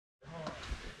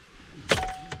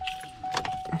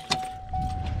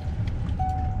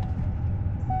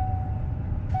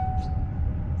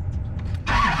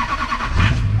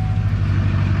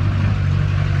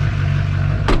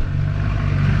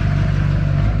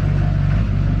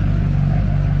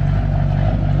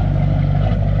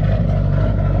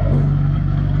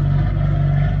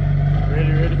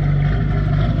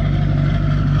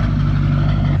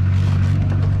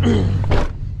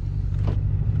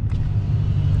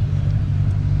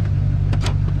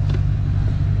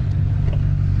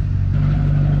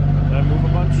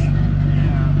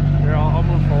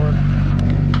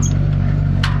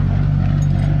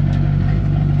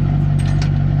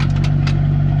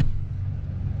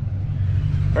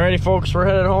Alrighty folks, we're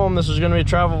headed home. This is gonna be a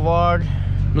travel vlog.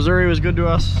 Missouri was good to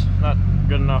us. Not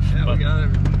good enough, Yeah, but we got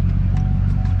everything.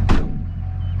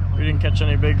 we didn't catch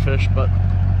any big fish, but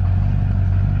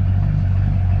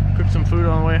cooked some food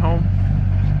on the way home.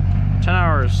 10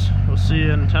 hours. We'll see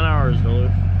you in 10 hours,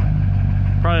 Duluth.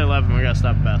 Probably 11, we gotta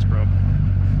stop at Bass Pro.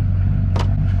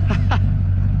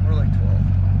 We're like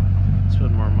 12.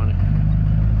 Spend more money.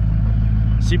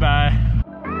 See, bye.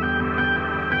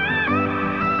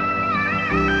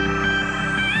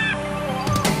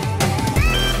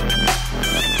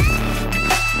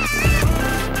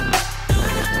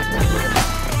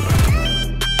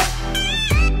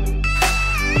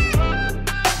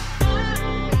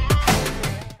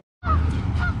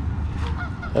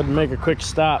 Had to make a quick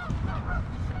stop.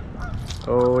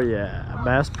 Oh yeah,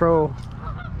 Bass Pro.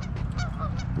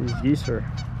 These geese are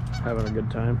having a good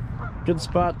time. Good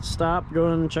spot to stop, go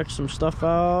and check some stuff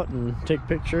out and take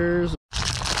pictures.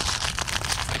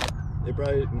 They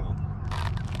probably, no.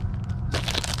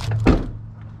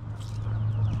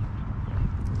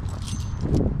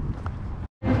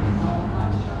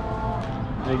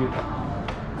 Thank you.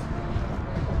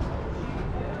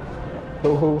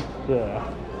 Oh, yeah.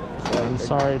 I'm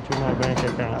sorry to my bank I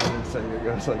account. didn't say it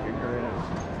goes like a grand.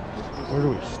 Where do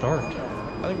we start?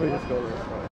 I think we just go this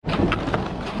way.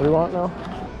 What do you want now?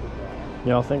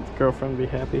 Y'all think the girlfriend would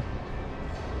be happy?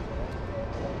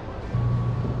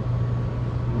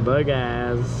 Bye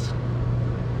guys.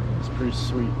 It's pretty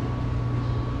sweet.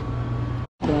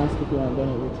 Can I ask if you want to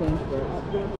donate your change for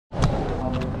it?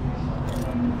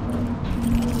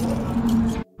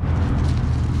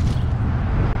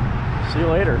 See you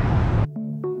later.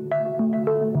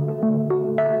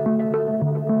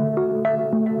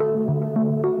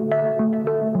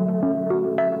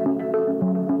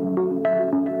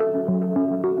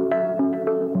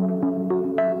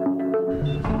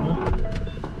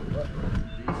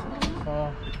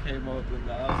 Came up with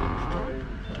nozzles, right?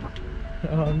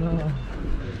 Oh no.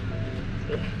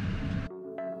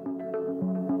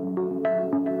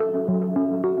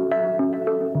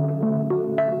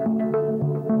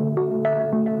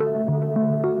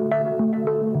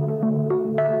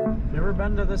 Never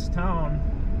been to this town.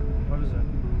 What is it?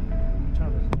 What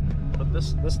town is it? But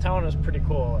this town is pretty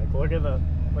cool. Like look at the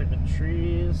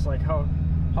trees, like how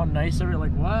nice of it.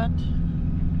 Like what?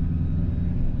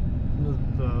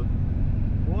 The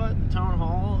what? The town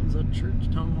hall? Is that church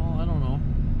town hall? I don't know.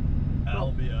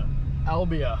 Albia,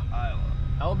 Albia, Iowa.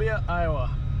 Albia, Iowa.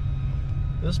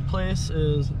 This place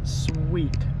is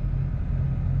sweet.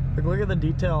 Like look at the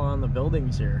detail on the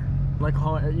buildings here. Like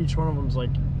how each one of them's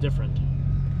like different.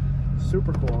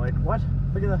 Super cool. Like what?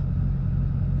 Look at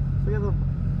the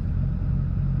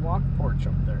walk porch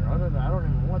up there. I don't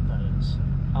even know what that is.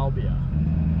 Albia.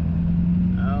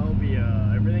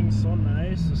 Albia. Everything's so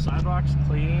nice. The sidewalk's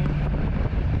clean.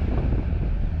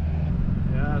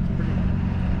 Yeah, it's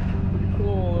pretty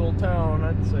cool little town,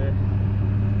 I'd say.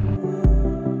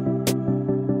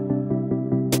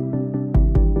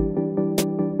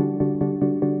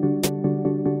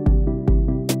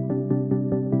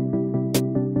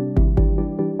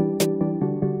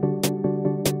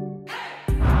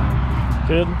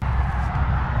 Good.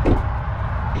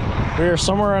 We are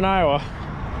somewhere in Iowa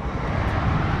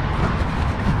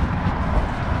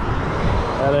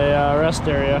at a rest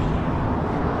area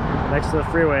next to the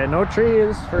freeway. No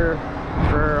trees for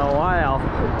a while.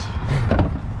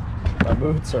 My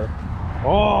boots are.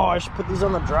 Oh, I should put these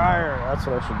on the dryer. That's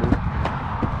what I should do.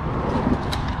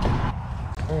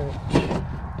 All right.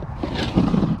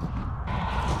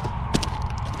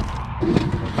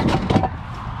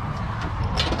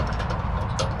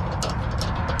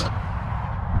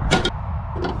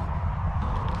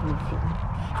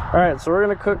 Alright, so we're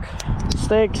gonna cook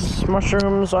steaks,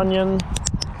 mushrooms, onion,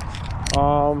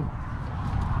 and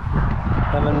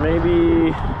then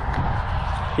maybe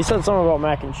he said something about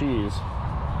mac and cheese,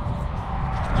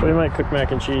 so we might cook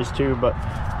mac and cheese too, but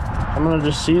I'm gonna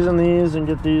just season these and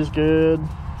get these good.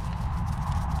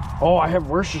 Oh, I have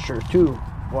Worcestershire too.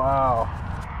 Wow.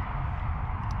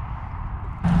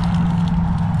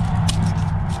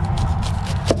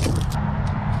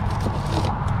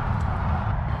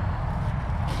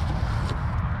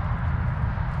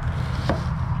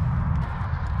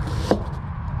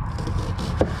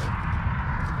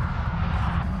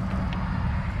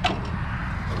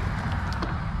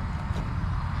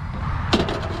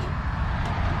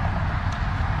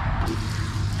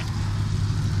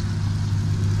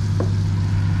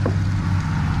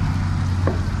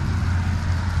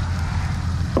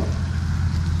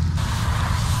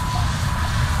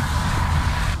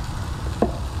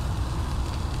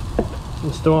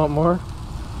 You still want more?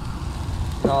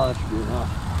 No, No, that should be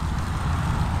enough.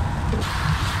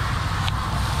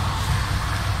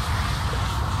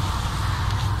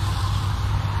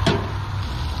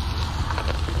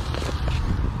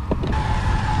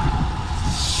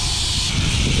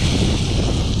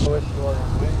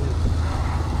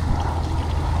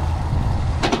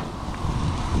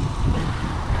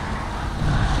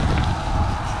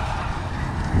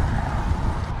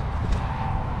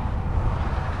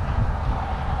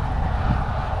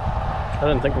 I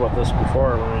didn't think about this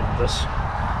before when we did this.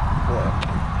 What?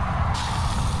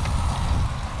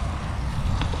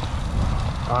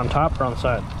 On top or on the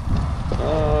side?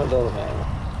 Doesn't matter.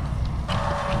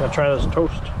 Gotta try this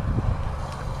toast.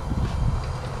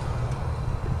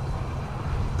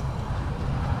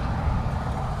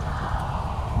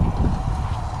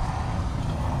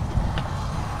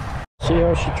 See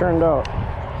how she turned out.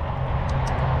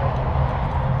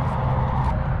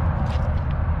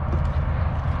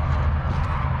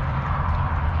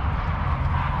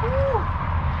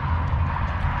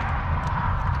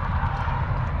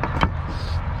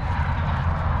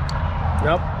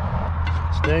 Yep,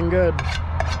 staying good. Give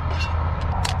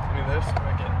me this.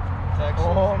 Make it Texas.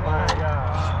 Oh my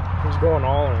gosh, he's going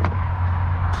all in.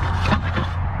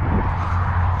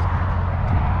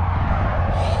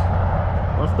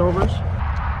 Leftovers.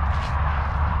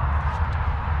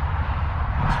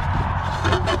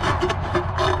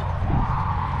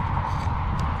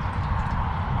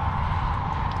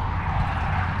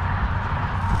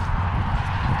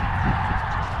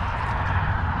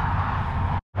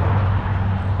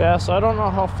 Yeah, so I don't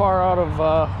know how far out of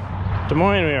Des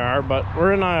Moines we are, but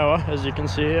we're in Iowa, as you can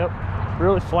see. Yep,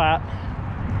 really flat.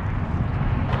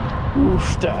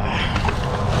 Oof,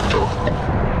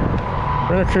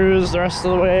 we're gonna cruise the rest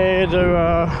of the way to,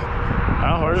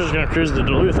 well, we're just gonna cruise to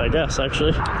Duluth, I guess,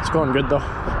 actually. It's going good, though.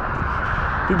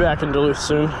 Be back in Duluth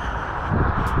soon.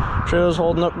 Trail's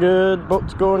holding up good,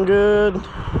 boat's going good.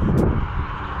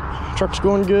 Truck's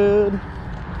going good.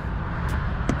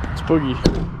 It's boogie.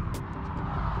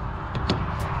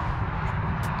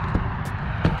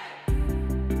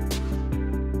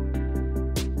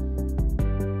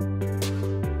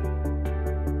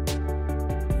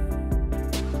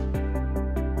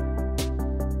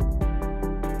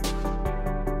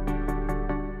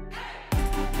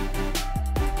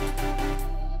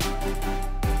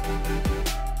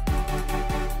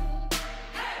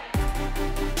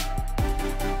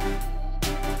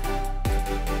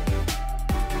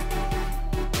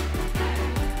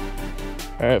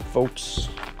 All right, folks.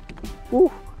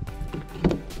 Woo.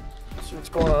 Let's see what's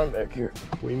going on back here.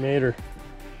 We made her.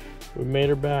 We made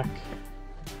her back.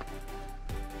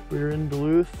 We're in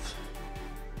Duluth.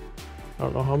 I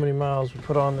don't know how many miles we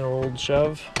put on the old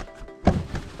Chev.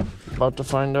 About to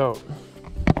find out.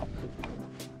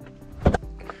 I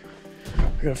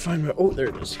gotta find my, oh, there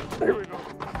it is. There we go.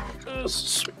 This is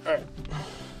sweet. All right.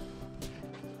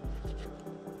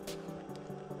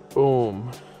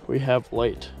 Boom. We have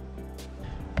light.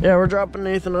 Yeah, we're dropping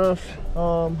Nathan off.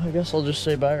 I guess I'll just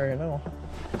say bye right now.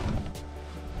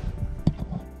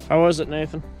 How was it,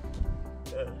 Nathan?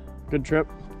 Yeah. Good trip?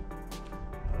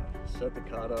 Set the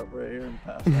cot up right here and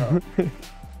pass out.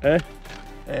 Eh?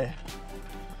 Hey.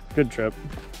 Good trip.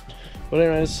 But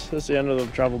anyways, that's the end of the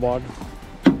travel vlog.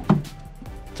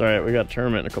 It's alright, we got a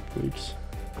tournament in a couple weeks.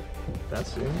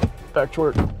 That's soon? Back to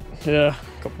work. Yeah,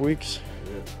 a couple weeks.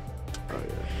 Yeah. Oh,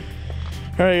 yeah.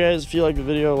 Alright guys, if you like the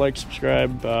video, like,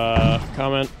 subscribe,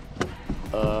 comment,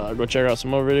 go check out some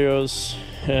more videos,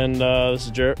 and this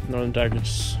is Jarrett, Northern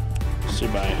Tactics. See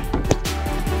you, bye.